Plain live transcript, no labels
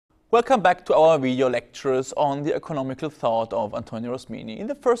Welcome back to our video lectures on the economical thought of Antonio Rosmini. In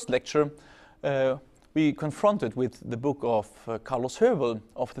the first lecture, we confronted with the book of Carlos Hövel,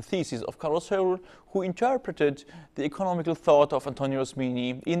 of the thesis of Carlos Hövel, who interpreted the economical thought of Antonio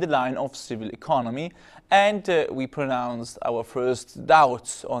Rosmini in the line of civil economy, and we pronounced our first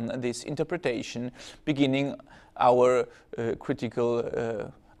doubts on this interpretation, beginning our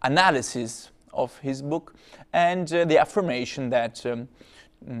critical analysis of his book and the affirmation that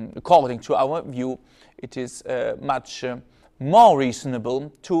according to our view, it is much more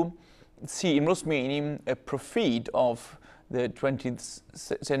reasonable to see in Rosmini a prophet of the 20th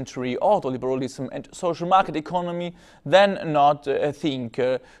century ordoliberalism and social market economy than not a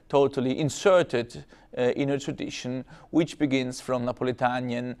thinker totally inserted in a tradition which begins from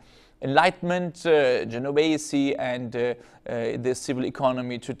Napolitanian Enlightenment, Genovese, and the civil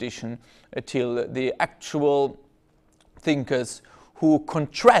economy tradition till the actual thinkers who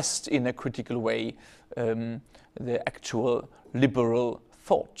contrast in a critical way the actual liberal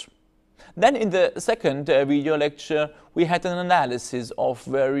thought. Then in the second video lecture we had an analysis of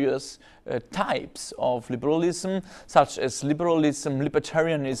various types of liberalism, such as liberalism,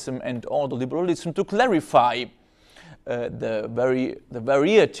 libertarianism and ordoliberalism, to clarify the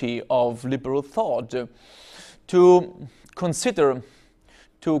variety of liberal thought, to consider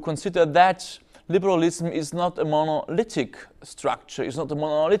that liberalism is not a monolithic structure, it's not a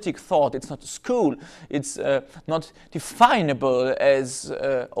monolithic thought, it's not a school, it's not definable as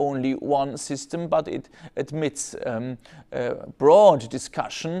only one system, but it admits broad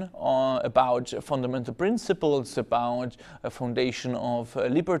discussion about fundamental principles, about a foundation of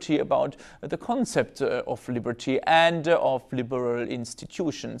liberty, about the concept of liberty and of liberal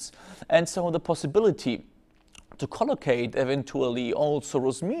institutions. And so the possibility to collocate eventually also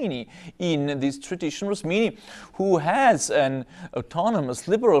Rosmini in this tradition, Rosmini who has an autonomous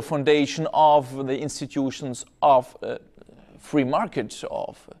liberal foundation of the institutions of free market,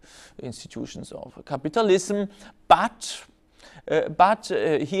 of institutions of capitalism, but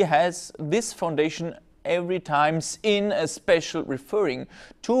he has this foundation every time in a special referring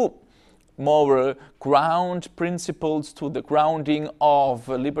to moral ground principles, to the grounding of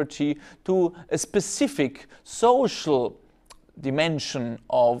liberty, to a specific social dimension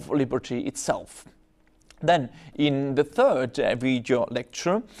of liberty itself. Then in the third video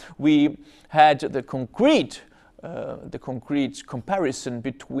lecture we had the concrete comparison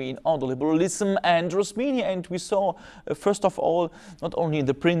between ordoliberalism and Rosmini, and we saw first of all not only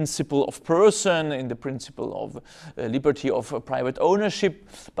the principle of person, in the principle of liberty of private ownership,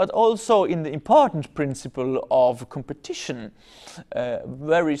 but also in the important principle of competition,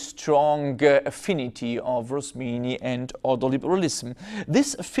 very strong affinity of Rosmini and ordoliberalism.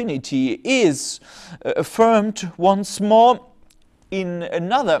 This affinity is affirmed once more in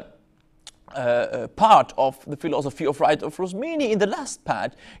another part of the philosophy of right of Rosmini, in the last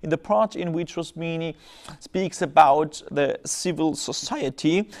part, in the part in which Rosmini speaks about the civil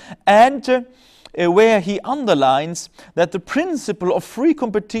society, and where he underlines that the principle of free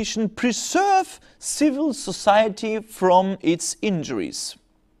competition preserves civil society from its injuries.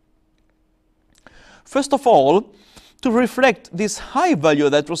 First of all, to reflect this high value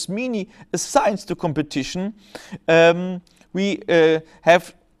that Rosmini assigns to competition, we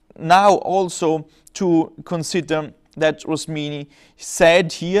have now also to consider that Rosmini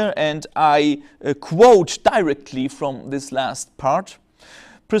said here, and I quote directly from this last part: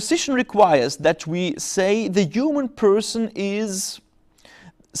 "Precision requires that we say the human person is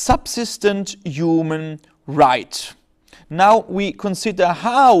subsistent human right." Now we consider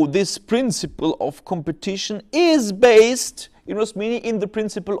how this principle of competition is based in Rosmini in the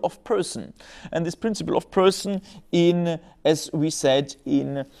principle of person, and this principle of person in, as we said,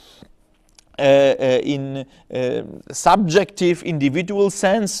 in subjective individual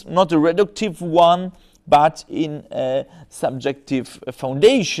sense, not a reductive one, but in a subjective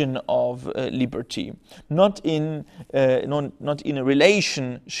foundation of liberty, not in a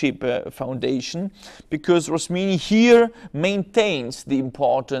relationship foundation, because Rosmini here maintains the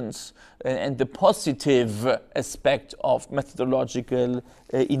importance and the positive aspect of methodological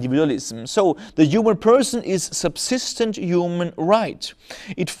individualism. So the human person is subsistent human right.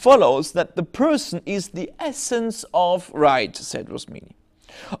 It follows that the person is the essence of right, said Rosmini.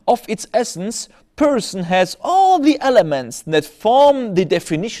 Of its essence, person has all the elements that form the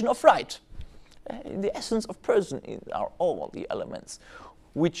definition of right. The essence of person are all the elements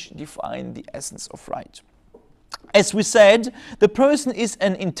which define the essence of right. As we said, the person is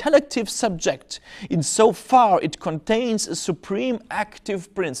an intellective subject insofar it contains a supreme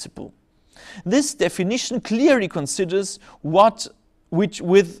active principle. This definition clearly considers what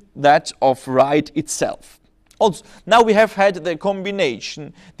with that of right itself. Also, now we have had the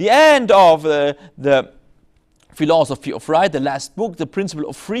combination, the end of the philosophy of right, the last book, the principle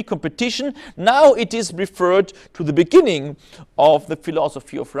of free competition. Now it is referred to the beginning of the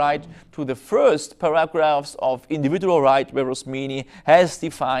philosophy of right, to the first paragraphs of individual right, where Rosmini has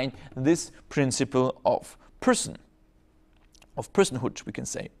defined this principle of person, of personhood, we can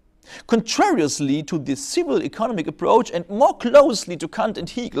say. Contrariously to the civil economic approach and more closely to Kant and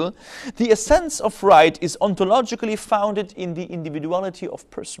Hegel, the essence of right is ontologically founded in the individuality of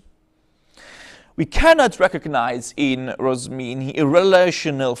person. We cannot recognize in Rosmini a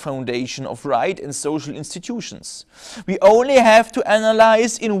relational foundation of right and social institutions. We only have to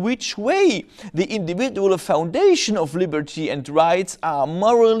analyze in which way the individual foundation of liberty and rights are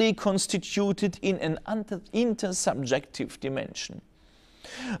morally constituted in an intersubjective dimension.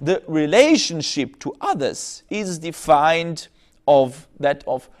 The relationship to others is defined of that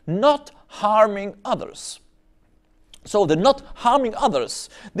of not harming others. So the not harming others,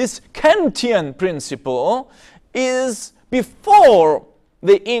 this Kantian principle, is before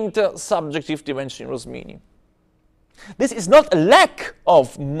the intersubjective dimension in Rosmini. This is not a lack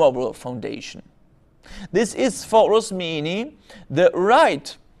of moral foundation. This is for Rosmini the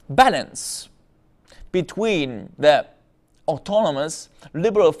right balance between the autonomous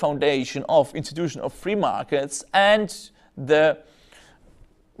liberal foundation of institution of free markets and the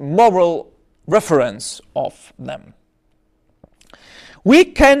moral reference of them. We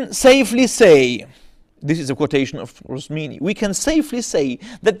can safely say, this is a quotation of Rosmini, we can safely say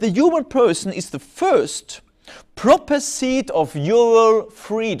that the human person is the first proper seat of moral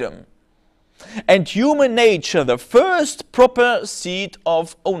freedom, and human nature the first proper seat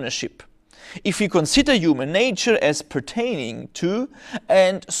of ownership, if we consider human nature as pertaining to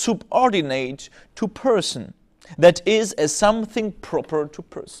and subordinate to person, that is, as something proper to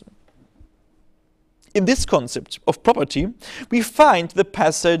person. In this concept of property, we find the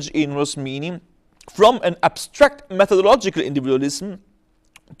passage in Rosmini from an abstract methodological individualism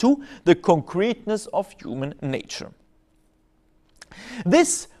to the concreteness of human nature.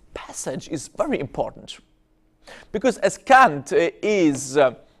 This passage is very important because, as Kant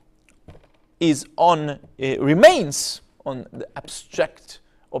remains on the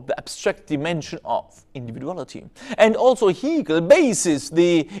abstract dimension of individuality. And also Hegel bases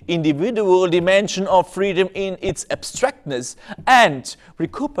the individual dimension of freedom in its abstractness and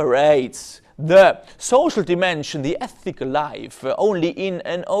recuperates the social dimension, the ethical life, only in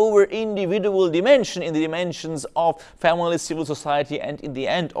an over-individual dimension, in the dimensions of family, civil society, and in the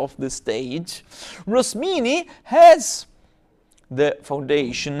end of the state. Rosmini has the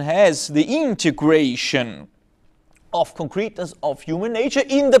foundation, has the integration of concreteness of human nature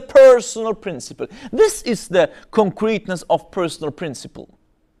in the personal principle. This is the concreteness of personal principle.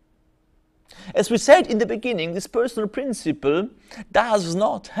 As we said in the beginning, this personal principle does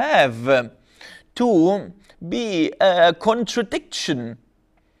not have to be a contradiction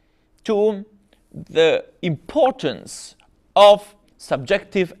to the importance of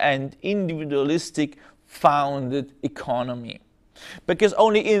subjective and individualistic founded economy. Because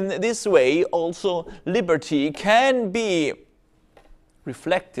only in this way also liberty can be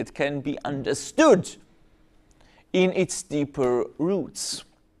reflected, can be understood in its deeper roots.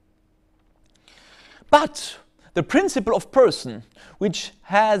 But the principle of person, which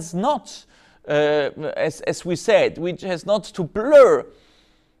has not, as we said, which has not to blur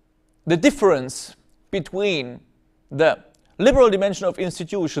the difference between the liberal dimension of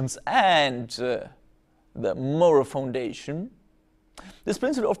institutions and the moral foundation, this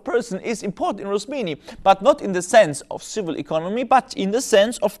principle of person is important in Rosmini, but not in the sense of civil economy, but in the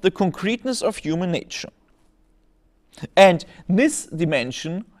sense of the concreteness of human nature. And this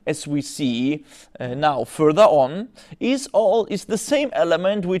dimension, as we see now further on, is the same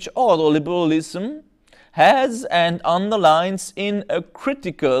element which ordoliberalism has and underlines in a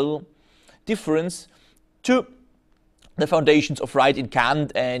critical difference to the foundations of right in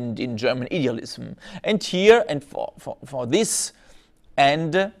Kant and in German idealism. And here, and for this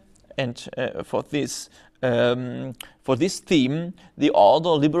for this theme, the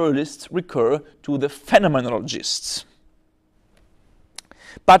ordoliberalists recur to the phenomenologists.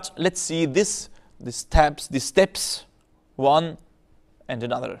 But let's see these steps, one and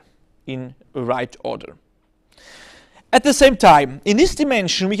another, in a right order. At the same time, in this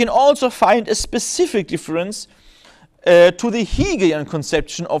dimension, we can also find a specific difference to the Hegelian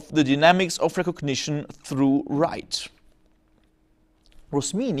conception of the dynamics of recognition through right.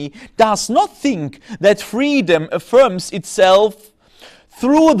 Rosmini does not think that freedom affirms itself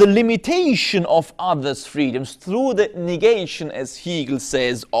through the limitation of others' freedoms, through the negation, as Hegel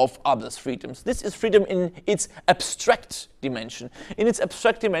says, of others' freedoms. This is freedom in its abstract dimension. In its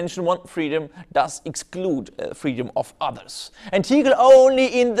abstract dimension, one freedom does exclude freedom of others. And Hegel only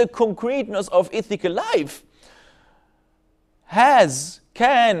in the concreteness of ethical life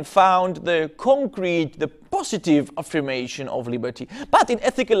can found the concrete, the positive affirmation of liberty. But in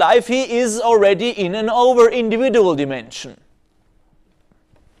ethical life, he is already in an over-individual dimension.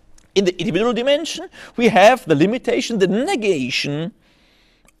 In the individual dimension, we have the limitation, the negation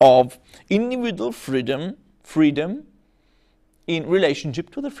of individual freedom in relationship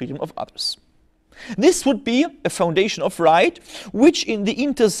to the freedom of others. This would be a foundation of right, which in the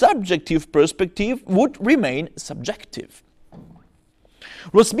intersubjective perspective would remain subjective.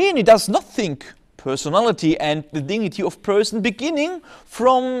 Rosmini does not think personality and the dignity of person beginning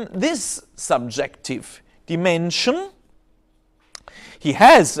from this subjective dimension. He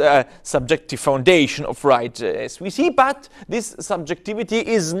has a subjective foundation of right, as we see, but this subjectivity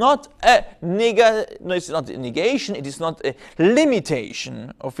is not a it's not a negation, it is not a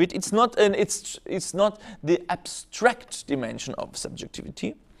limitation of it, it's not the abstract dimension of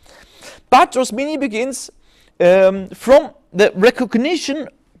subjectivity. But Rosmini begins from the recognition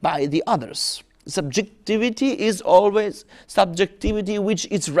by the others. Subjectivity is always subjectivity which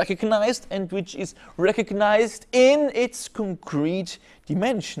is recognized and which is recognized in its concrete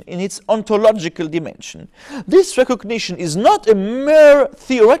dimension, in its ontological dimension. This recognition is not a mere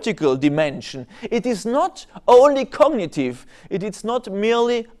theoretical dimension. It is not only cognitive. It is not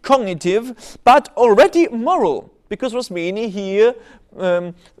merely cognitive, but already moral. Because Rosmini here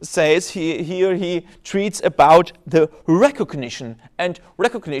says, here he treats about the recognition. And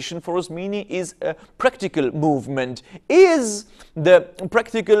recognition for Rosmini is a practical movement. Is the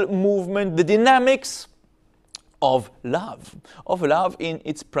practical movement the dynamics of love in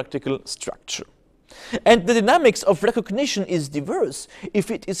its practical structure. And the dynamics of recognition is diverse.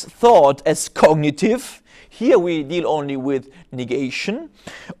 If it is thought as cognitive, here we deal only with negation,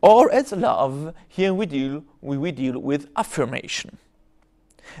 or as love, here we deal with affirmation.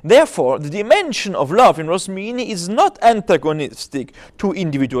 Therefore, the dimension of love in Rosmini is not antagonistic to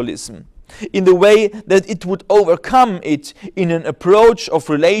individualism, in the way that it would overcome it in an approach of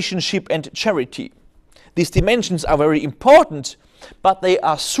relationship and charity. These dimensions are very important, but they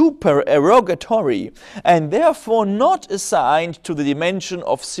are supererogatory and therefore not assigned to the dimension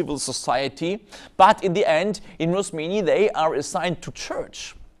of civil society, but in the end, in Rosmini, they are assigned to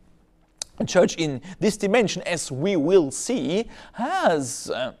church. And church in this dimension, as we will see, has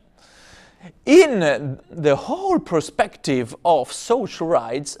in the whole perspective of social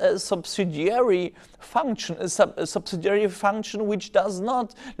rights a subsidiary function, which does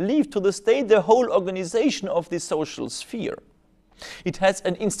not leave to the state the whole organization of the social sphere. It has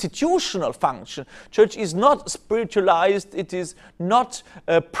an institutional function. Church is not spiritualized, it is not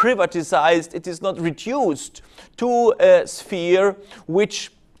privatized, it is not reduced to a sphere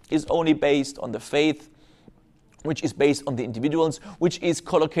which is only based on the faith, which is based on the individuals, which is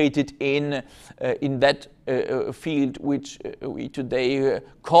collocated in that field which we today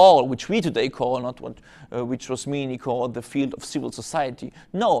call, not what which Rosmini called the field of civil society.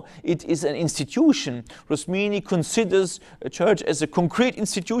 No, it is an institution. Rosmini considers a church as a concrete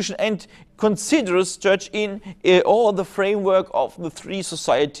institution and considers church in all the framework of the three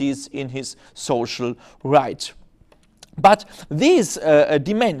societies in his social right. But these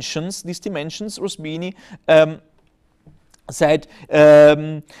dimensions, Rosmini said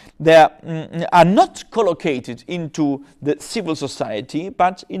they are not collocated into the civil society,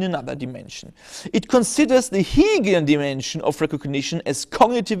 but in another dimension. It considers the Hegelian dimension of recognition as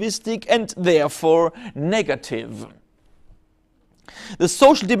cognitivistic and therefore negative. The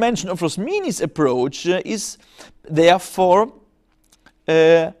social dimension of Rosmini's approach is therefore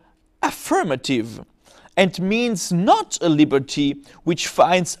affirmative and means not a liberty which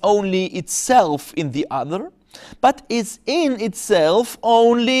finds only itself in the other, but is in itself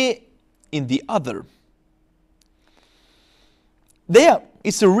only in the other. There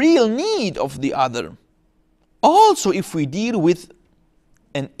is a real need of the other, also if we deal with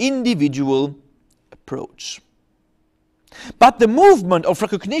an individual approach. But the movement of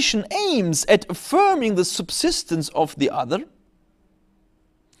recognition aims at affirming the subsistence of the other,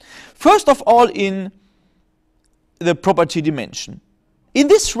 first of all in the property dimension. In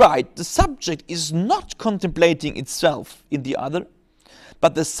this right, the subject is not contemplating itself in the other,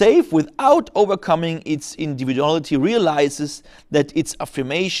 but the self, without overcoming its individuality, realizes that its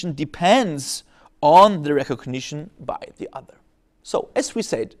affirmation depends on the recognition by the other. So, as we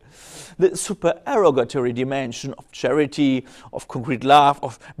said, the supererogatory dimension of charity, of concrete love,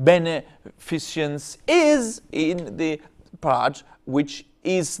 of beneficence is in the part which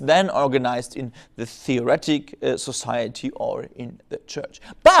is then organized in the theoretic society or in the church.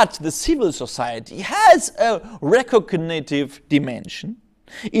 But the civil society has a recognitive dimension,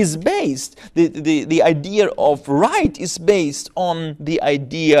 is based, the idea of right is based on the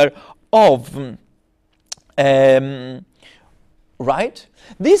idea of right.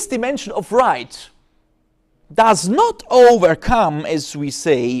 This dimension of right does not overcome, as we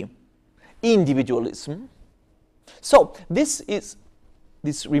say, individualism. So this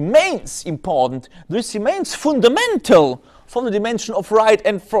remains important, this remains fundamental for the dimension of right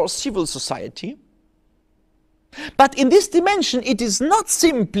and for civil society. But in this dimension it is not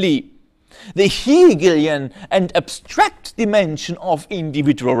simply the Hegelian and abstract dimension of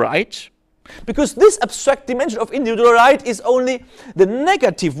individual right, because this abstract dimension of individual right is only the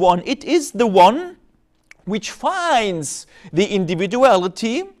negative one. It is the one which finds the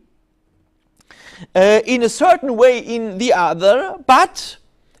individuality in a certain way in the other, but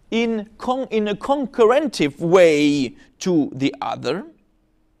in a concurrentive way to the other,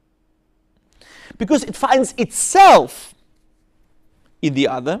 because it finds itself in the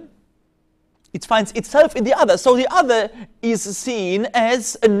other. It finds itself in the other. So the other is seen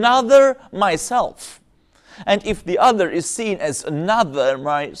as another myself. And if the other is seen as another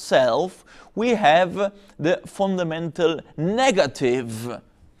myself, we have the fundamental negative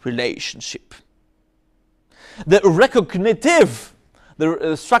relationship. The recognitive,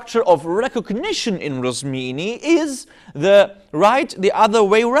 the structure of recognition in Rosmini is the right the other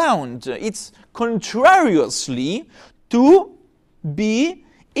way round. It's contrariously to be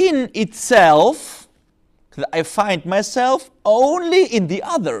in itself, that I find myself only in the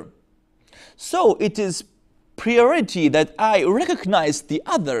other. So it is priority that I recognize the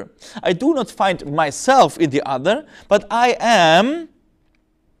other. I do not find myself in the other, but I am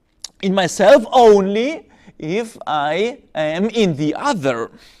in myself only if I am in the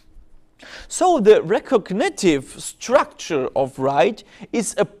other. So the recognitive structure of right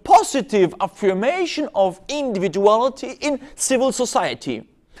is a positive affirmation of individuality in civil society.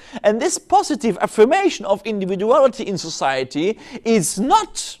 And this positive affirmation of individuality in society is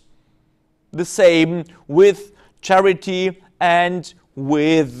not the same with charity and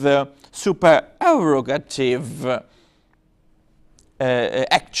with supererogative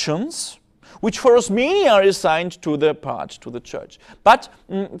actions, which for Rosmini are assigned to the part, to the church. But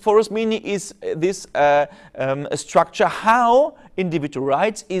for Rosmini is this a structure how individual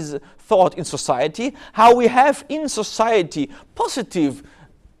rights is thought in society, how we have in society positive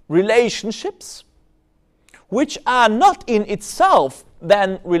relationships, which are not in itself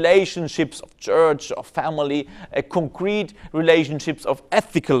then relationships of church or family, concrete relationships of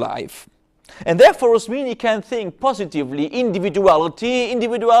ethical life. And therefore Rosmini can think positively individuality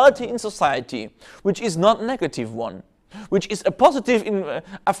in society, which is not negative one, which is a positive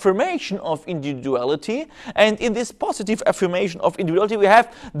affirmation of individuality. And in this positive affirmation of individuality we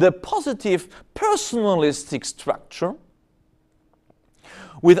have the positive personalistic structure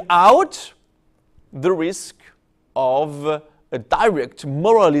without the risk of a direct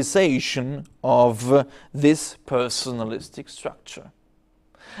moralization of this personalistic structure.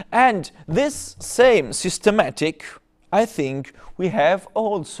 And this same systematic, I think, we have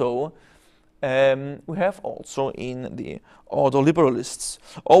also in the ordoliberalists,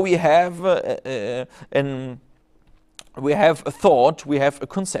 or we have a thought, we have a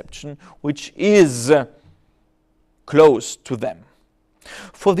conception which is close to them.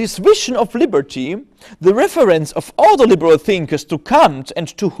 For this vision of liberty, the reference of ordoliberal thinkers to Kant and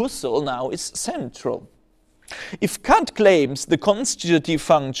to Husserl now is central. If Kant claims the constitutive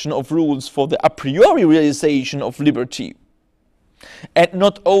function of rules for the a priori realization of liberty, and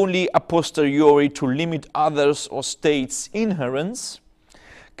not only a posteriori to limit others or states' inherence,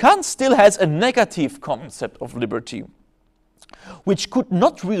 Kant still has a negative concept of liberty, which could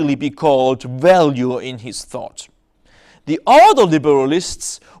not really be called value in his thought. The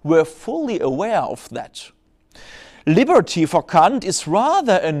ordoliberalists were fully aware of that. Liberty for Kant is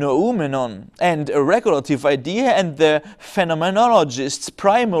rather a noumenon and a regulative idea, and the phenomenologists,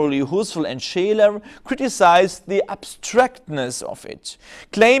 primarily Husserl and Scheler, criticized the abstractness of it,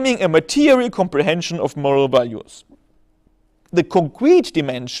 claiming a material comprehension of moral values. The concrete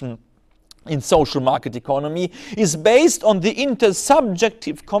dimension in social market economy is based on the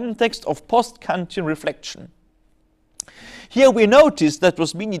intersubjective context of post-Kantian reflection. Here we notice that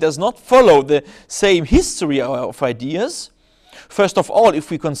Rosmini does not follow the same history of ideas. First of all,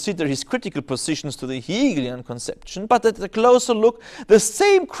 if we consider his critical positions to the Hegelian conception, but at a closer look, the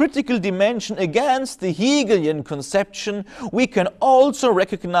same critical dimension against the Hegelian conception we can also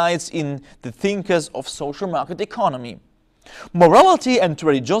recognize in the thinkers of social market economy. Morality and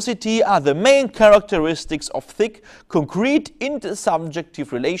religiosity are the main characteristics of thick, concrete,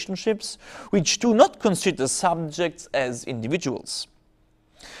 intersubjective relationships which do not consider subjects as individuals.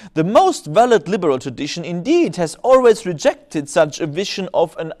 The most valid liberal tradition indeed has always rejected such a vision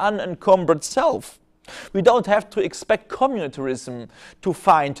of an unencumbered self. We don't have to expect communitarism to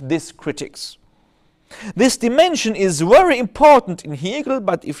find this critics. This dimension is very important in Hegel,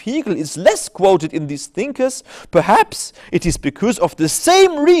 but if Hegel is less quoted in these thinkers, perhaps it is because of the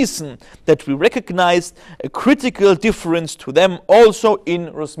same reason that we recognize a critical difference to them also in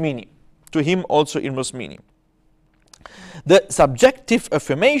Rosmini, to him also in Rosmini. The subjective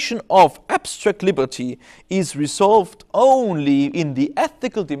affirmation of abstract liberty is resolved only in the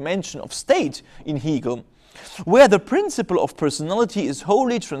ethical dimension of state in Hegel, where the principle of personality is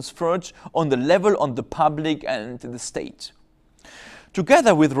wholly transferred on the level on the public and the state.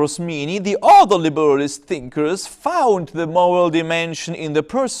 Together with Rosmini, the other liberalist thinkers found the moral dimension in the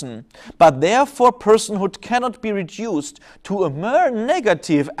person, but therefore personhood cannot be reduced to a mere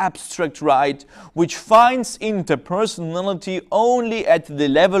negative abstract right which finds interpersonality only at the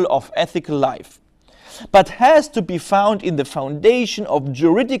level of ethical life, but has to be found in the foundation of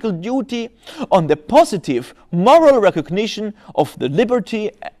juridical duty on the positive moral recognition of the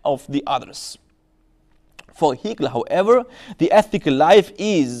liberty of the others. For Hegel, however, the ethical life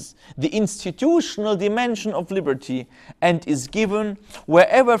is the institutional dimension of liberty and is given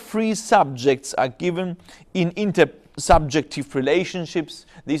wherever free subjects are given in intersubjective relationships.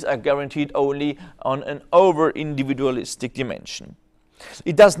 These are guaranteed only on an over-individualistic dimension.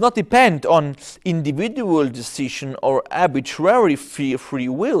 It does not depend on individual decision or arbitrary free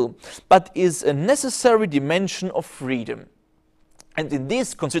will, but is a necessary dimension of freedom. And in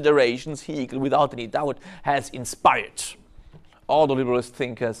these considerations, Hegel, without any doubt, has inspired all the liberalist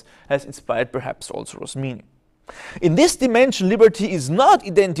thinkers, has inspired perhaps also Rosmini. In this dimension, liberty is not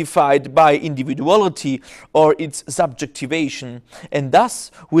identified by individuality or its subjectivation, and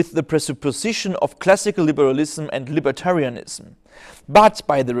thus with the presupposition of classical liberalism and libertarianism, but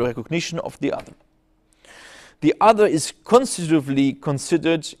by the recognition of the other. The other is constitutively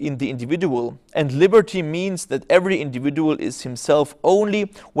considered in the individual, and liberty means that every individual is himself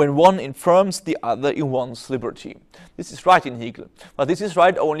only when one affirms the other in one's liberty. This is right in Hegel, but this is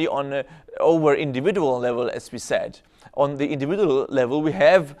right only on an over-individual level, as we said. On the individual level, we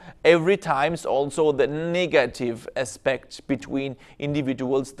have every time also the negative aspect between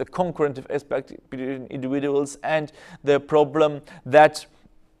individuals, the concurrent aspect between individuals, and the problem that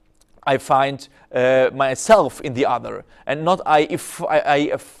I find myself in the other, and not I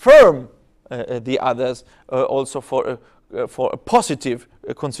affirm the others also for a positive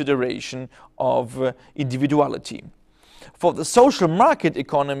consideration of individuality. For the social market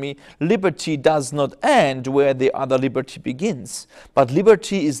economy, liberty does not end where the other liberty begins, but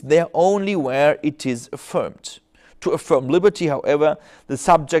liberty is there only where it is affirmed. To affirm liberty, however, the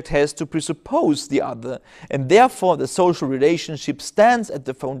subject has to presuppose the other, and therefore the social relationship stands at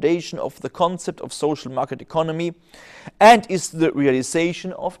the foundation of the concept of social market economy and is the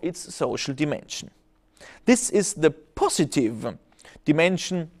realization of its social dimension. This is the positive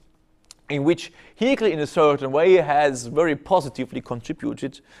dimension in which Hegel in a certain way has very positively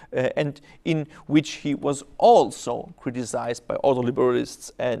contributed and in which he was also criticized by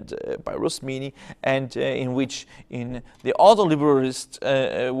ordoliberalists and by Rosmini, and in which in the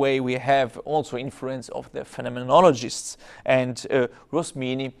ordoliberalist way we have also influence of the phenomenologists, and in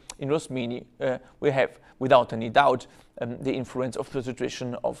Rosmini we have without any doubt the influence of the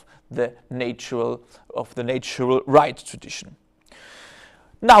tradition of the natural right tradition.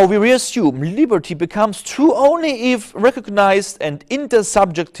 Now we reassume liberty becomes true only if recognized and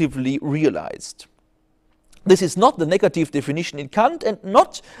intersubjectively realized. This is not the negative definition in Kant and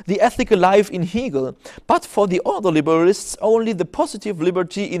not the ethical life in Hegel, but for the ordoliberalists only the positive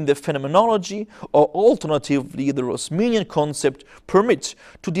liberty in the phenomenology, or alternatively the Rosminian concept, permit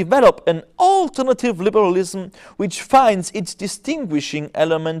to develop an alternative liberalism which finds its distinguishing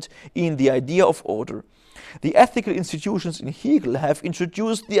element in the idea of order. The ethical institutions in Hegel have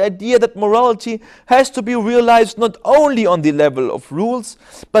introduced the idea that morality has to be realized not only on the level of rules,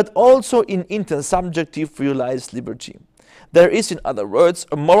 but also in intersubjective realized liberty. There is, in other words,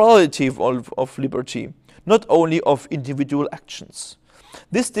 a morality of liberty, not only of individual actions.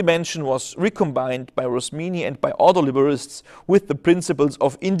 This dimension was recombined by Rosmini and by ordoliberalists with the principles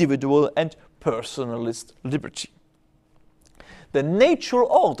of individual and personalist liberty. the natural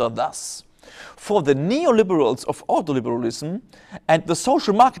order thus. For the neoliberals of ordoliberalism and the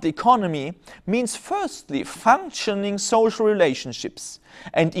social market economy means firstly functioning social relationships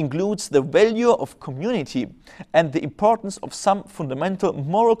and includes the value of community and the importance of some fundamental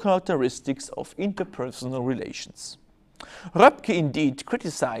moral characteristics of interpersonal relations. Röpke indeed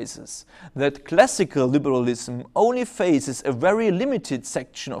criticizes that classical liberalism only faces a very limited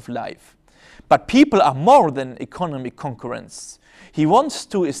section of life. But people are more than economic concurrents. He wants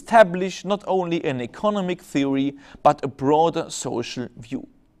to establish not only an economic theory, but a broader social view.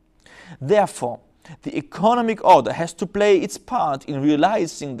 Therefore, the economic order has to play its part in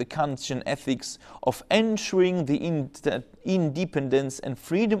realizing the Kantian ethics of ensuring the independence and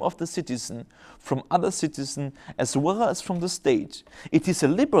freedom of the citizen from other citizens as well as from the state. It is a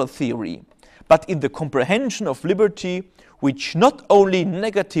liberal theory, but in the comprehension of liberty, which not only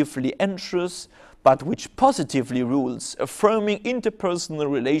negatively ensures, but which positively rules, affirming interpersonal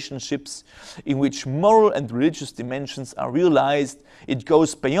relationships in which moral and religious dimensions are realized. It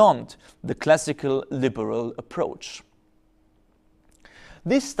goes beyond the classical liberal approach.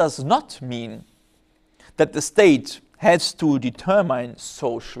 This does not mean that the state has to determine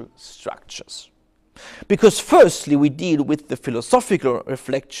social structures. Because firstly, we deal with the philosophical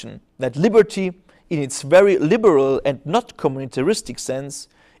reflection that liberty, in its very liberal and not communitaristic sense,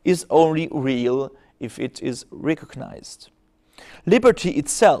 is only real if it is recognized. Liberty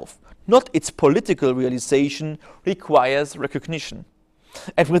itself, not its political realization, requires recognition.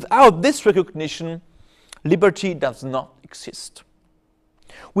 And without this recognition, liberty does not exist.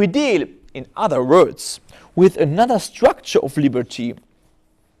 We deal, in other words, with another structure of liberty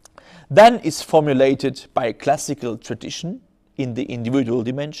than is formulated by a classical tradition in the individual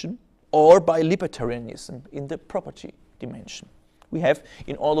dimension or by libertarianism in the property dimension. We have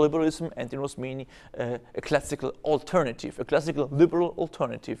in ordoliberalism and in Rosmini a classical alternative, a classical liberal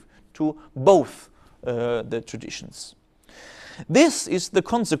alternative to both the traditions. This is the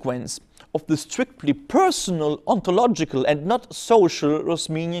consequence of the strictly personal, ontological and not social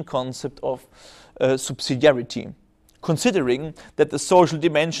Rosminian concept of subsidiarity, considering that the social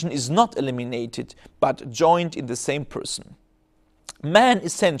dimension is not eliminated but joined in the same person. Man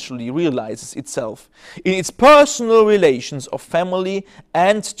essentially realizes itself in its personal relations of family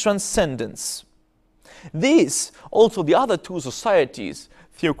and transcendence. These, also the other two societies,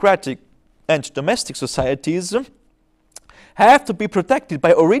 theocratic and domestic societies, have to be protected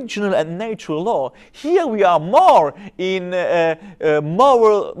by original and natural law. Here we are more in a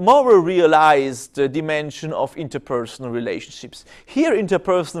moral realized dimension of interpersonal relationships. Here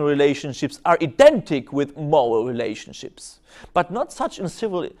interpersonal relationships are identical with moral relationships, but not such in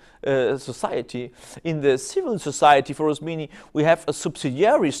civil society. In the civil society, for Rosmini, we have a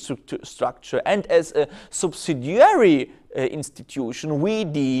subsidiary structure, and as a subsidiary institution, we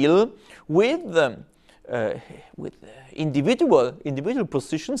deal with individual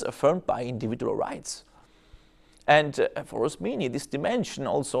positions affirmed by individual rights. And for Rosmini, this dimension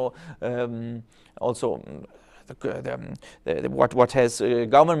also what has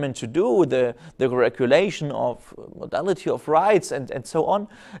government to do, the regulation of modality of rights and so on,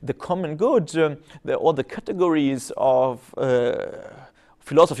 the common good, all the categories of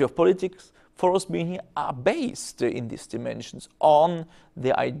philosophy of politics for Rosmini are based in these dimensions on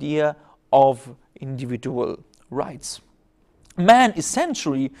the idea of individual rights. Man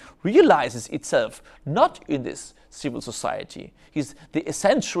essentially realizes itself not in this civil society. The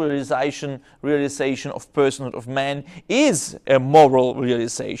essential realization of personhood of man is a moral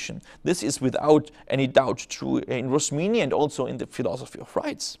realization. This is without any doubt true in Rosmini and also in the philosophy of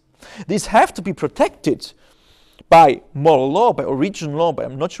rights. These have to be protected by moral law, by original law, by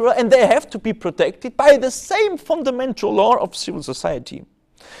natural law, and they have to be protected by the same fundamental law of civil society.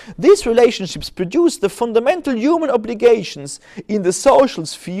 These relationships produce the fundamental human obligations in the social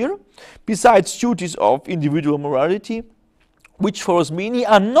sphere, besides duties of individual morality, which for Rosmini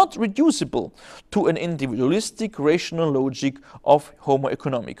are not reducible to an individualistic rational logic of Homo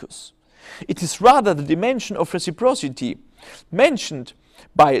economicus. It is rather the dimension of reciprocity mentioned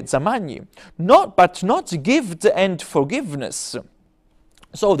by Zamagni, but not gift and forgiveness.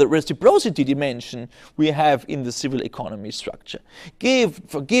 So the reciprocity dimension we have in the civil economy structure. Give,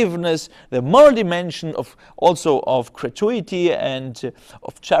 forgiveness, the moral dimension also of gratuity and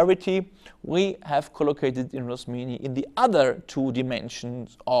of charity, we have collocated in Rosmini in the other two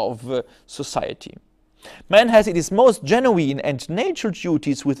dimensions of society. Man has its most genuine and natural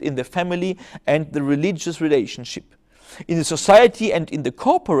duties within the family and the religious relationship. In the society and in the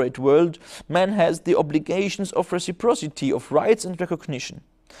corporate world, man has the obligations of reciprocity, of rights and recognition.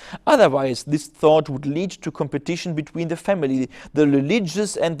 Otherwise, this thought would lead to competition between the family, the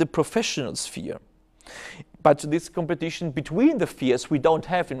religious and the professional sphere. But this competition between the spheres we don't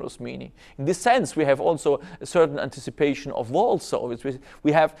have in Rosmini. In this sense, we have also a certain anticipation of Walsall.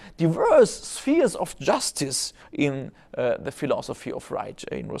 We have diverse spheres of justice in the philosophy of right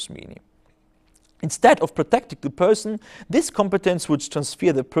in Rosmini. Instead of protecting the person, this competence would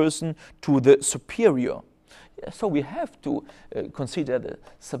transfer the person to the superior. So we have to consider the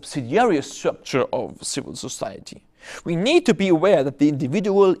subsidiary structure of civil society. We need to be aware that the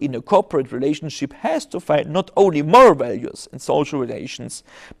individual in a corporate relationship has to find not only moral values in social relations,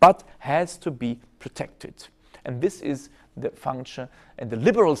 but has to be protected. And this is the function and the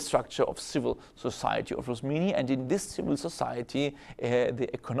liberal structure of civil society of Rosmini. And in this civil society, the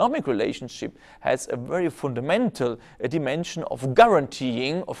economic relationship has a very fundamental dimension of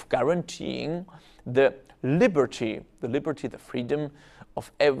guaranteeing the liberty, the freedom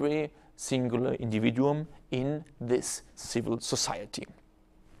of every singular individuum in this civil society.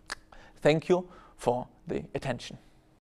 Thank you for the attention.